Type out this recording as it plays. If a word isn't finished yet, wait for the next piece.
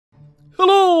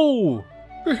Hello!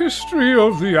 The history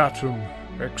of the atom,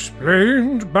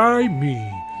 explained by me,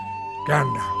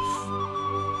 Gandalf.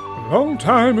 A long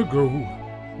time ago,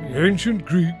 the ancient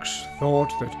Greeks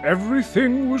thought that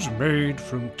everything was made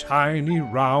from tiny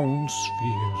round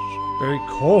spheres. They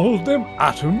called them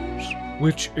atoms,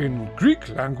 which in Greek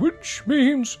language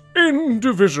means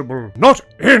indivisible, not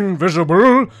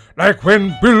invisible, like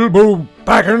when Bilbo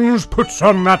Baggins puts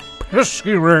on that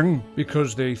pesky ring,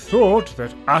 because they thought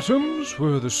that atoms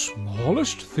were the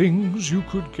smallest things you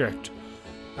could get,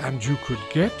 and you could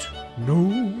get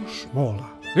no smaller.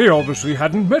 They obviously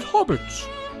hadn't met hobbits,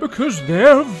 because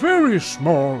they're very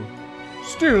small.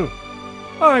 Still,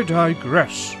 I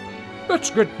digress. Let's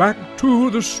get back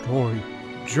to the story.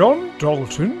 John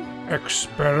Dalton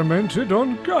experimented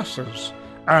on gases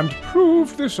and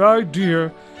proved this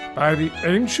idea by the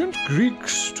ancient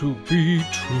Greeks to be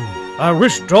true. I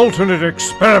wish Dalton had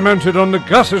experimented on the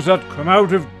gases that come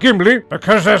out of Gimli,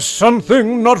 because there's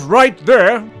something not right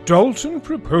there. Dalton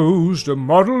proposed a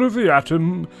model of the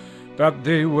atom that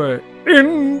they were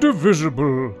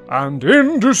indivisible and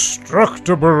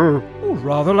indestructible.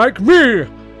 Rather like me,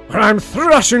 when I'm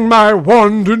thrashing my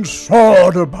wand and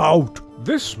sword about.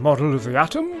 This model of the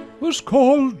atom was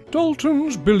called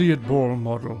Dalton's billiard ball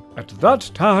model. At that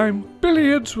time,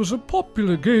 billiards was a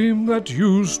popular game that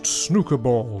used snooker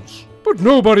balls. But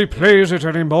nobody plays it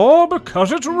anymore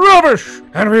because it's rubbish,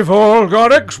 and we've all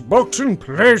got Xbox and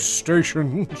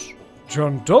PlayStations.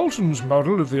 John Dalton's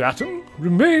model of the atom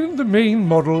remained the main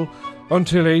model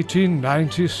until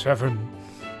 1897,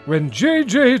 when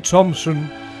J.J. Thomson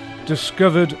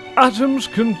discovered atoms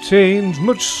contained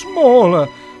much smaller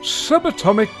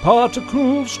subatomic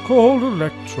particles called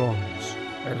electrons.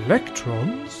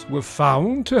 Electrons were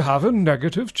found to have a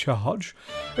negative charge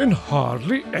and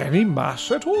hardly any mass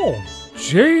at all.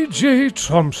 J.J.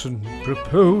 Thomson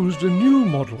proposed a new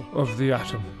model of the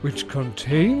atom, which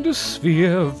contained a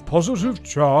sphere of positive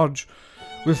charge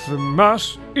with the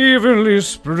mass evenly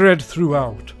spread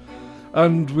throughout,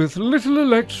 and with little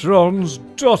electrons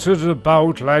dotted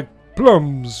about like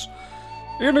plums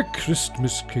in a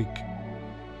Christmas cake.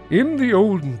 In the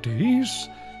olden days,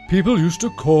 people used to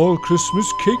call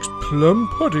Christmas cakes plum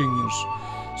puddings,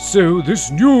 so this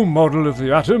new model of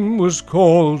the atom was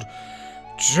called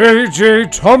J.J.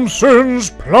 Thomson's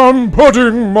Plum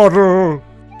Pudding Model.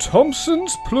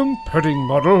 Thomson's plum pudding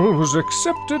model was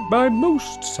accepted by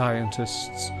most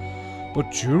scientists,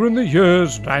 but during the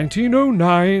years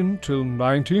 1909 till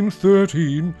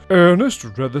 1913, Ernest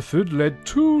Rutherford led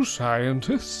two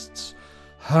scientists,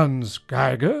 Hans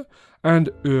Geiger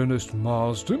and Ernest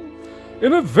Marsden,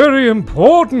 in a very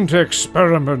important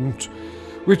experiment,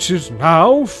 which is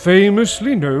now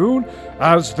famously known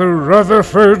as the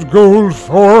Rutherford gold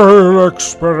foil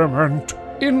experiment.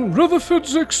 In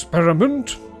Rutherford's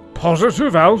experiment,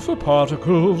 positive alpha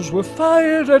particles were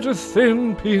fired at a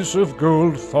thin piece of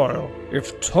gold foil.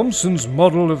 If Thomson's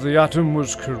model of the atom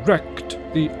was correct,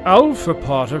 the alpha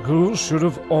particles should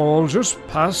have all just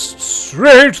passed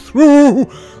straight through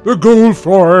the gold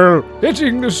foil,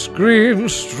 hitting the screen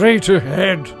straight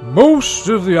ahead. Most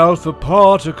of the alpha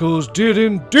particles did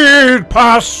indeed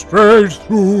pass straight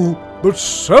through, but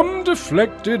some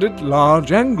deflected at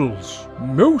large angles.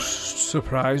 Most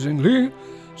surprisingly,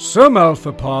 some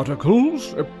alpha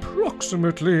particles,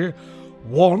 approximately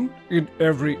 1 in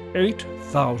every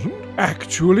 8,000,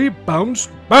 actually bounced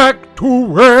back to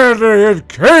where they had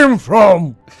came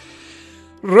from.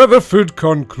 Rutherford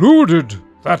concluded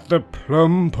that the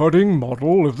plum pudding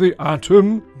model of the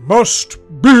atom must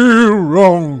be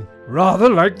wrong, rather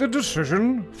like the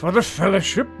decision for the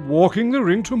Fellowship walking the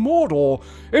ring to Mordor,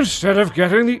 instead of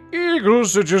getting the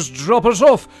Eagles to just drop us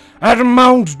off at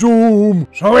Mount Doom,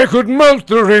 so we could melt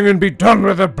the ring and be done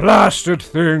with the blasted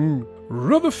thing.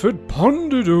 Rutherford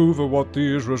pondered over what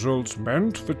these results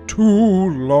meant for 2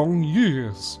 long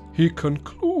years. He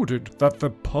concluded that the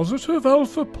positive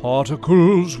alpha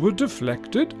particles were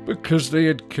deflected because they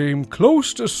had came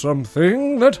close to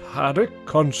something that had a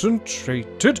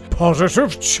concentrated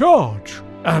positive charge.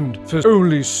 And for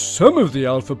only some of the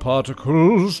alpha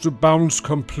particles to bounce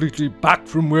completely back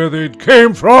from where they'd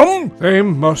came from, they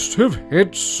must have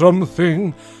hit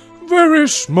something very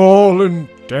small and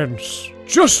dense.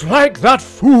 Just like that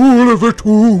fool of a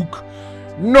Took,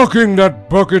 knocking that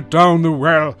bucket down the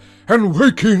well and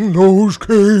waking those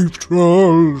cave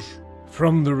trolls.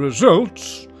 From the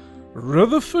results,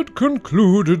 Rutherford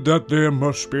concluded that there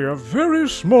must be a very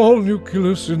small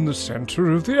nucleus in the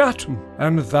center of the atom,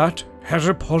 and that has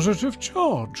a positive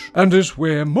charge, and is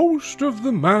where most of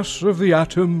the mass of the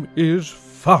atom is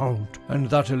found, and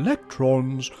that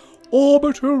electrons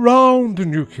orbit around the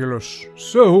nucleus.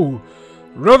 So,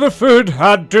 Rutherford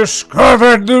had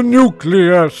discovered the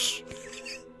nucleus.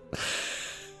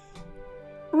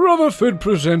 Rutherford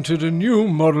presented a new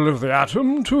model of the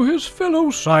atom to his fellow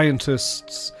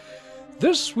scientists.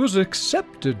 This was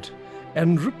accepted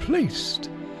and replaced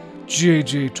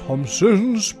J.J.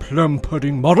 Thomson's plum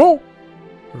pudding model.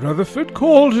 Rutherford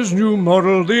called his new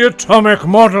model the atomic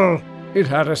model. It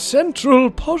had a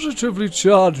central positively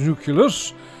charged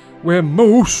nucleus where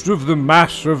most of the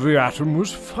mass of the atom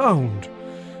was found,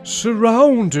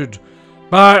 surrounded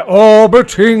by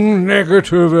orbiting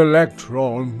negative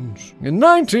electrons. In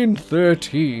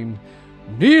 1913,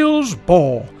 Niels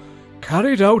Bohr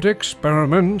carried out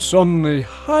experiments on the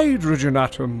hydrogen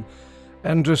atom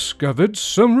and discovered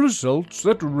some results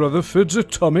that Rutherford's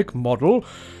atomic model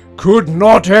could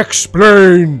not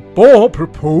explain. Bohr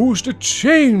proposed a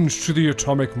change to the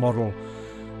atomic model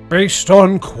based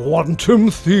on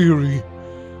quantum theory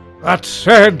that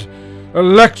said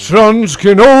electrons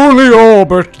can only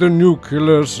orbit the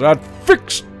nucleus at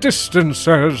fixed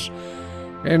distances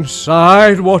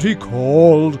inside what he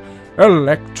called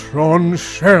electron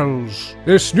shells.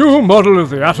 This new model of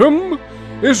the atom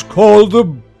is called the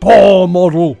Bohr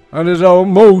model and is our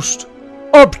most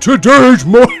up-to-date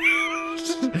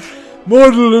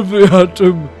model of the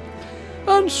atom.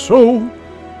 And so,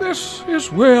 this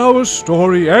is where our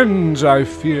story ends, I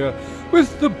fear,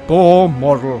 with the Bohr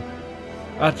model.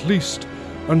 At least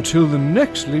until the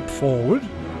next leap forward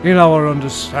in our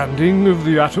understanding of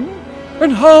the atom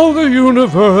and how the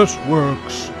universe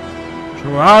works.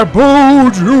 So I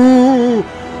bid you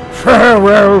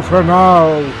farewell for now,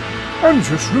 and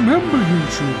just remember, you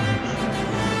children,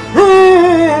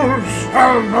 you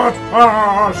shall not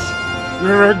pass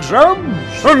your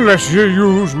exams unless you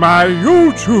use my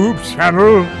YouTube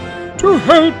channel to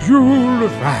help you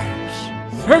revise.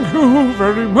 Thank you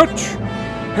very much,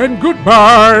 and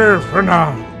goodbye for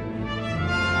now.